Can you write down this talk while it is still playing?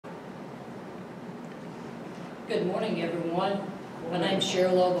Good morning, everyone. My name's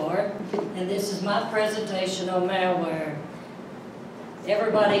Cheryl Obarr, and this is my presentation on malware.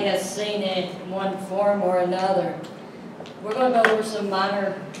 Everybody has seen it in one form or another. We're going to go over some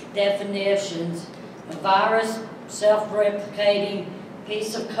minor definitions. A virus, self-replicating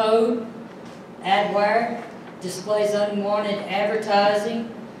piece of code, adware, displays unwanted advertising.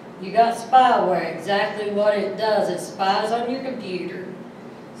 You got spyware, exactly what it does. It spies on your computer,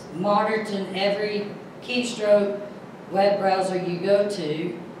 monitoring every keystroke web browser you go to.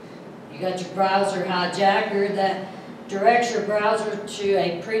 You got your browser hijacker that directs your browser to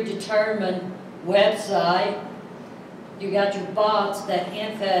a predetermined website. You got your bots that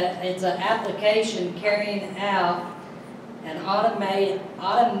it's an application carrying out an automatic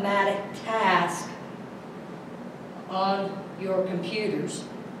task on your computers.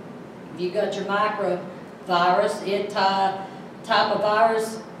 You got your microvirus, type of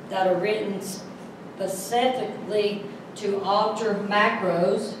virus that are written specifically to alter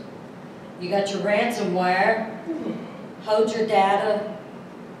macros. You got your ransomware, hold your data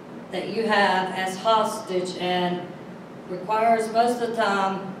that you have as hostage and requires most of the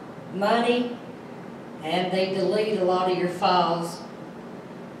time money, and they delete a lot of your files.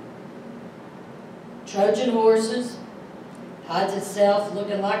 Trojan horses hides itself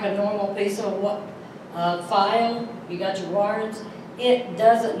looking like a normal piece of file. You got your warrants. It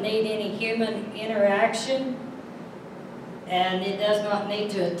doesn't need any human interaction, and it does not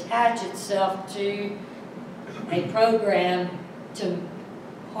need to attach itself to a program to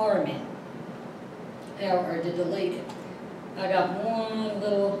harm it or to delete it. I got one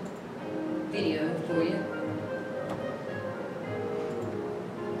little video for you.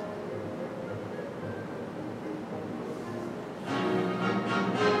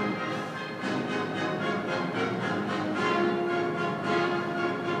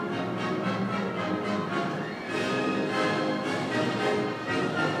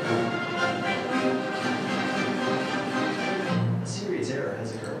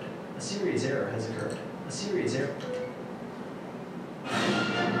 Serious error has occurred. A serious error.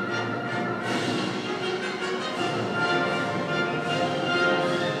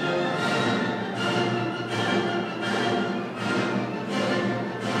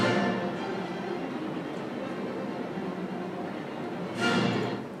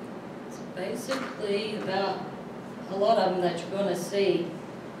 It's basically about a lot of them that you're going to see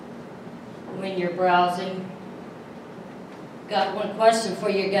when you're browsing. Got one question for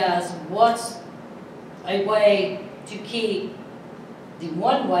you guys. What's a way to keep the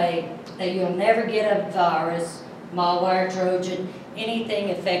one way that you'll never get a virus, malware, Trojan,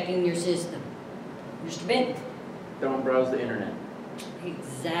 anything affecting your system? Mr. Benton? Don't browse the internet.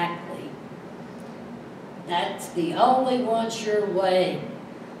 Exactly. That's the only one sure way.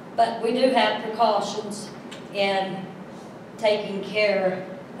 But we do have precautions in taking care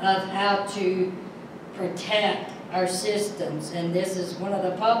of how to protect our systems, and this is one of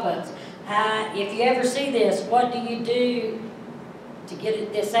the pop-ups. If you ever see this, what do you do to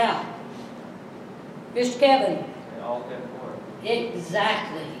get this out? Mr. Kevin? Alt F4.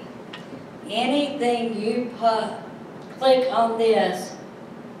 Exactly. Anything you click on this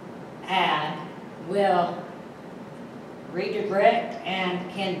ad will redirect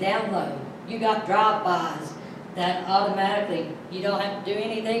and can download. You got drive-bys that automatically, you don't have to do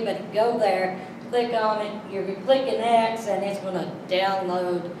anything but go there, click on it, you're clicking X, and it's going to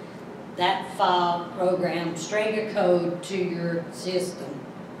download that file, program, string of code to your system.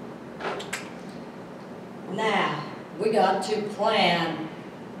 Now, we got to plan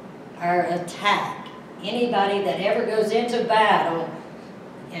our attack. Anybody that ever goes into battle,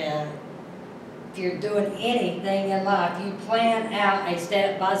 if you're doing anything in life, you plan out a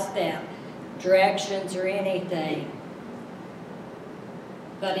step-by-step directions or anything.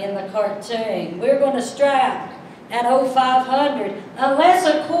 But in the cartoon, we're going to strike at 0500, unless,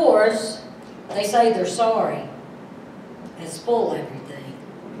 of course, they say they're sorry and spoil everything.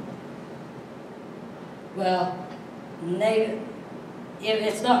 Well,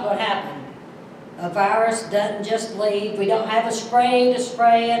 it's not going to happen. A virus doesn't just leave. We don't have a spray to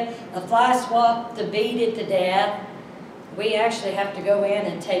spray it, a fly swap to beat it to death. We actually have to go in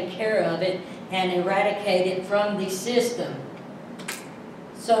and take care of it and eradicate it from the system.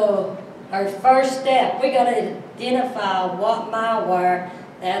 So our first step, we got to identify what malware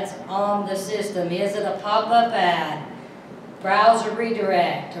that's on the system. Is it a pop-up ad, browser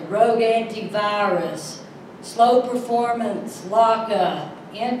redirect, a rogue antivirus, slow performance lockup,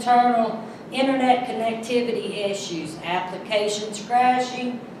 internal internet connectivity issues, applications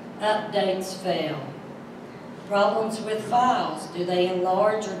crashing, updates fail. Problems with files, do they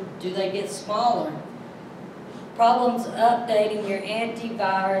enlarge or do they get smaller? Problems updating your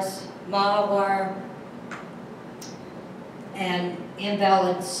antivirus, malware, and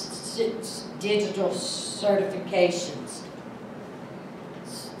invalid digital certifications.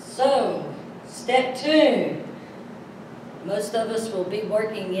 So, step 2. Most of us will be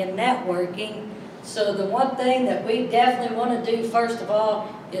working in networking. So the one thing that we definitely want to do first of all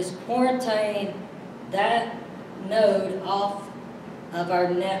is quarantine that node off of our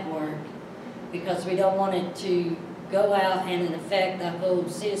network, because we don't want it to go out and affect the whole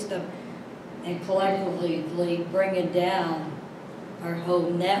system and collectively bringing down our whole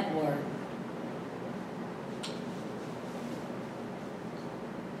network.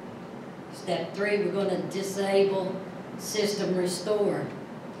 Step 3, we're going to disable system restore.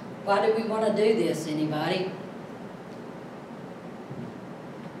 Why do we want to do this, anybody?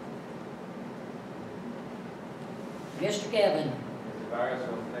 Mr. Kevin. Is the virus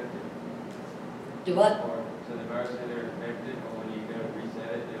so infected? Do what? Or, so the virus either infected, or when you go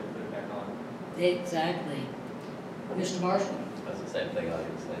reset it, it'll put it back on. Exactly. Mr. Marshall? That's the same thing I was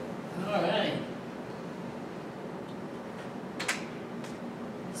saying. All right.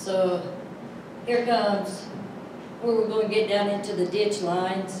 So here comes where we're going to get down into the ditch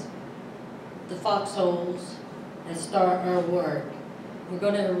lines, the foxholes, and start our work. We're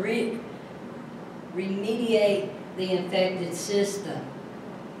going to remediate the infected system.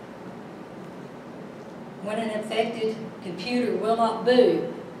 When an infected computer will not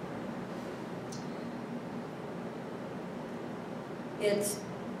boot, it's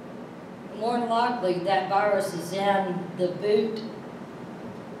more than likely that virus is in the boot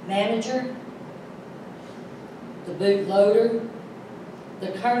manager, the boot loader,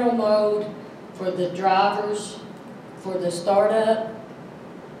 the kernel mode for the drivers, for the startup.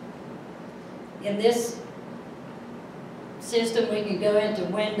 In this system, we can go into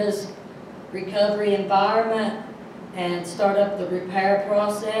Windows recovery environment and start up the repair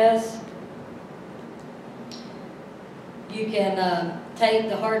process. You can take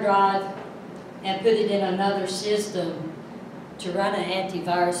the hard drive and put it in another system to run an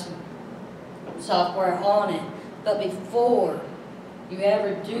antivirus software on it. But before you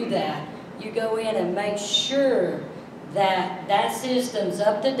ever do that, you go in and make sure that that system's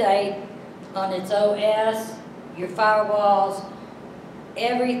up to date on its OS, your firewalls,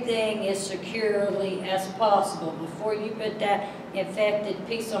 everything as securely as possible before you put that infected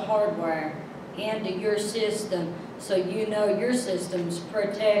piece of hardware into your system, so you know your system's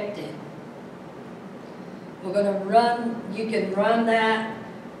protected. We're going to run, you can run that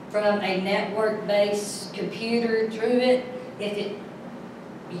from a network-based computer through it. If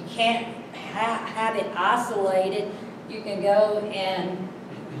you can't have it isolated, you can go and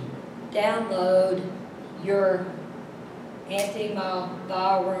download your antivirus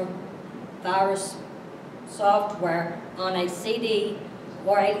software on a CD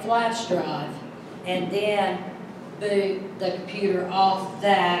or a flash drive, and then boot the computer off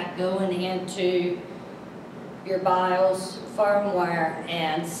that, going into your BIOS firmware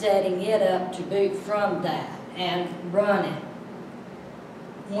and setting it up to boot from that and run it.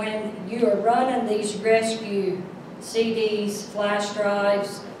 When you are running these rescue CDs, flash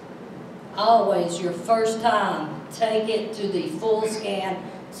drives, always your first time, take it to the full scan,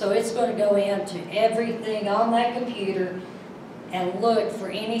 so it's going to go into everything on that computer and look for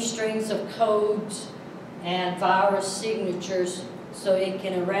any strings of codes and virus signatures so it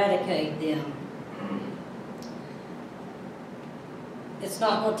can eradicate them. It's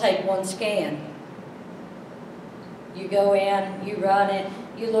not going to take one scan. You go in, you run it,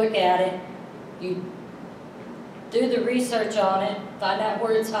 you look at it, you do the research on it, find out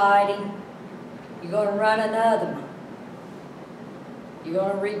where it's hiding. You're going to run another one. You're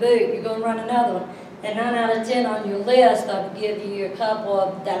going to reboot, you're going to run another one. And 9 out of 10 on your list, I'll give you a couple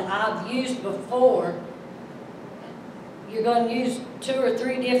of that I've used before. You're going to use 2 or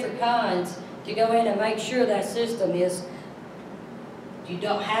 3 different kinds to go in and make sure that system is, you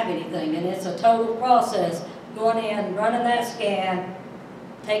don't have anything, and it's a total process. Going in, running that scan,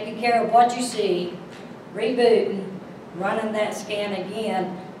 taking care of what you see, rebooting, running that scan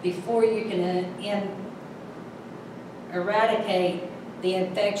again before you can eradicate the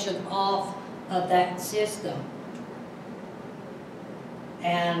infection off of that system.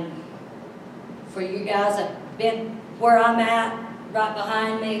 And for you guys that have been where I'm at, right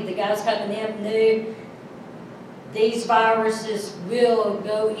behind me, the guys coming in new, these viruses will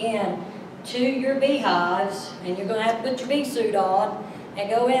go in to your beehives, and you're going to have to put your bee suit on and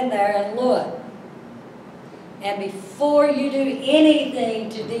go in there and look. And before you do anything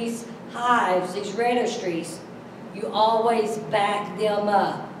to these hives, these registries, you always back them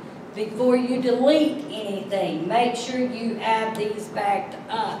up. before you delete anything, make sure you have these backed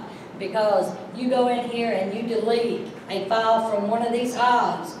up. Because you go in here and you delete a file from one of these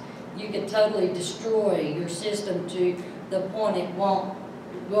files, you can totally destroy your system to the point it will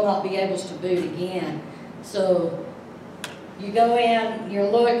not be able to boot again. So you go in, you're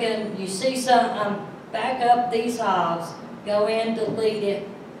looking, you see something, back up these files, go in, delete it,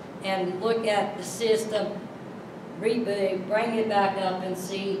 and look at the system, reboot, bring it back up and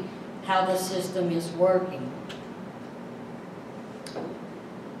see how the system is working.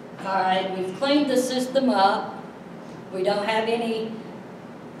 All right, we've cleaned the system up. We don't have anything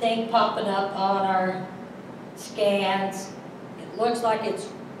popping up on our scans. It looks like it's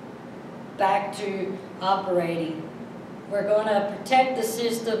back to operating. We're going to protect the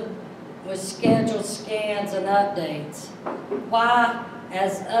system with scheduled scans and updates. Why,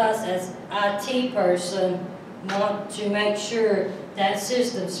 as us, as IT person, want to make sure that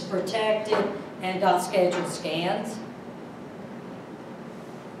system's protected and got scheduled scans?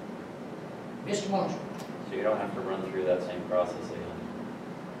 Mr. Marshall. So you don't have to run through that same process again.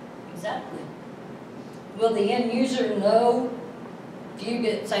 Exactly. Will the end user know if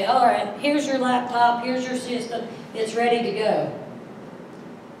you say, all right, here's your laptop, here's your system, it's ready to go?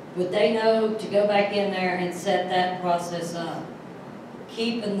 Would they know to go back in there and set that process up?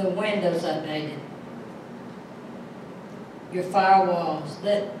 Keeping the windows updated. Your firewalls,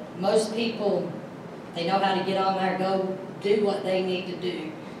 that most people, they know how to get on there, go do what they need to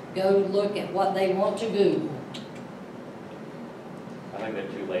do. Go look at what they want to Google. I think they're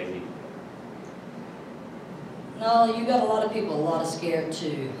too lazy. No, you got a lot of people, a lot of scared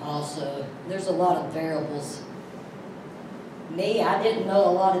too, also. There's a lot of variables. Me, I didn't know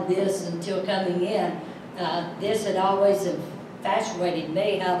a lot of this until coming in. This had always infatuated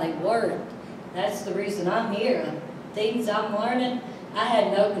me, how they worked. That's the reason I'm here. Things I'm learning, I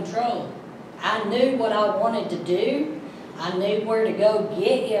had no control. I knew what I wanted to do. I knew where to go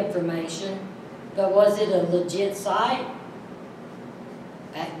get information, but was it a legit site?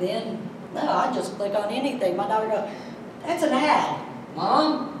 Back then, no, I just click on anything. My daughter goes, that's an ad,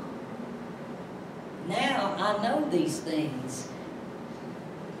 Mom. Now I know these things.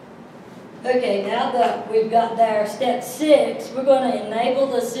 Okay, now that we've got there, step 6, we're going to enable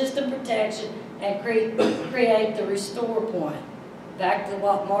the system protection and create the restore point. Back to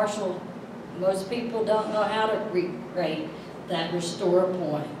what Marshall, most people don't know how to recreate that restore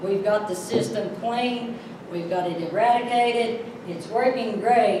point. We've got the system clean, we've got it eradicated, it's working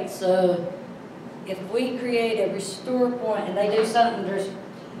great. So if we create a restore point and they do something that's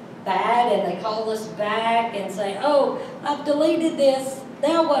bad and they call us back and say, oh, I've deleted this,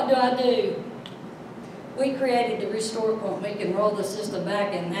 now what do I do? We created the restore point. We can roll the system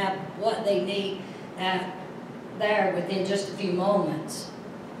back and have what they need there within just a few moments.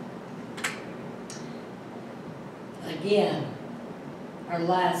 Again, our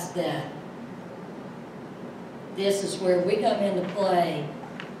last step. This is where we come into play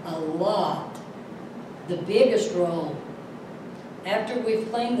a lot. The biggest role. After we've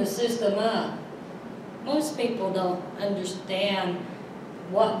cleaned the system up, most people don't understand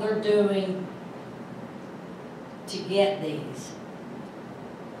what they're doing to get these.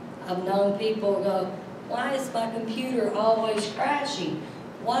 I've known people go, why is my computer always crashing?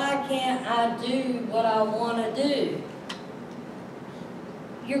 Why can't I do what I want to do?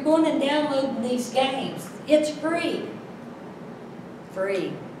 You're going to download these games. It's free.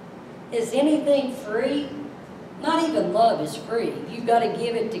 Free. Is anything free? Not even love is free. You've got to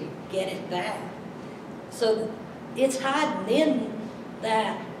give it to get it back. So it's hiding in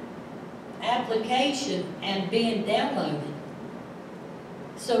that application and being downloaded.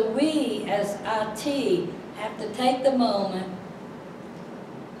 So we, as IT, have to take the moment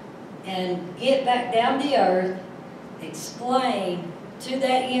and get back down to earth, explain to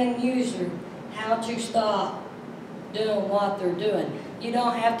that end user how to stop doing what they're doing. You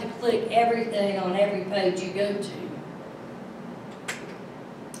don't have to click everything on every page you go to.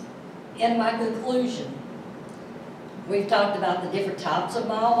 In my conclusion, we've talked about the different types of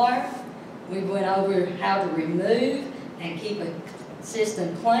malware. We went over how to remove and keep a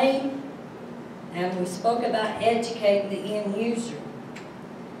system clean. And we spoke about educating the end user.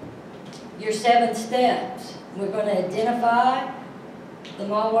 Your 7 steps. We're going to identify the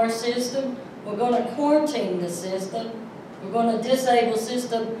malware system. We're going to quarantine the system. We're going to disable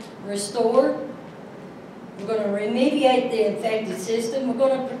system restore. We're going to remediate the infected system. We're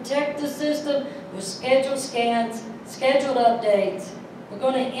going to protect the system with scheduled scans, scheduled updates. We're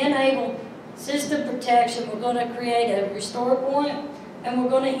going to enable system protection. We're going to create a restore point, and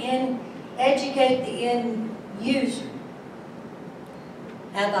we're going to educate the end user.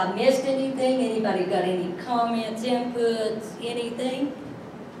 Have I missed anything? Anybody got any comments, inputs, anything?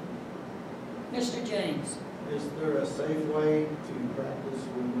 Mr. James? Is there a safe way to practice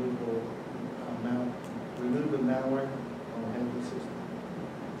removing malware on a heavy system?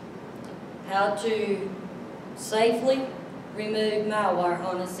 How to safely remove malware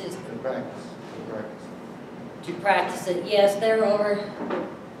on a system? To practice. To practice it, yes, there are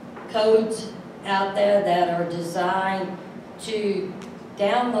codes out there that are designed to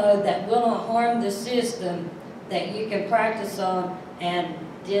download that will not harm the system that you can practice on and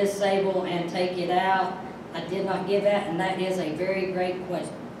disable and take it out. I did not give that, and that is a very great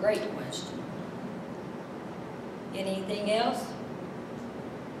question. Great question. Anything else?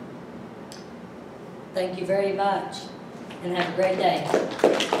 Thank you very much, and have a great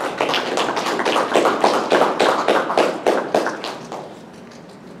day.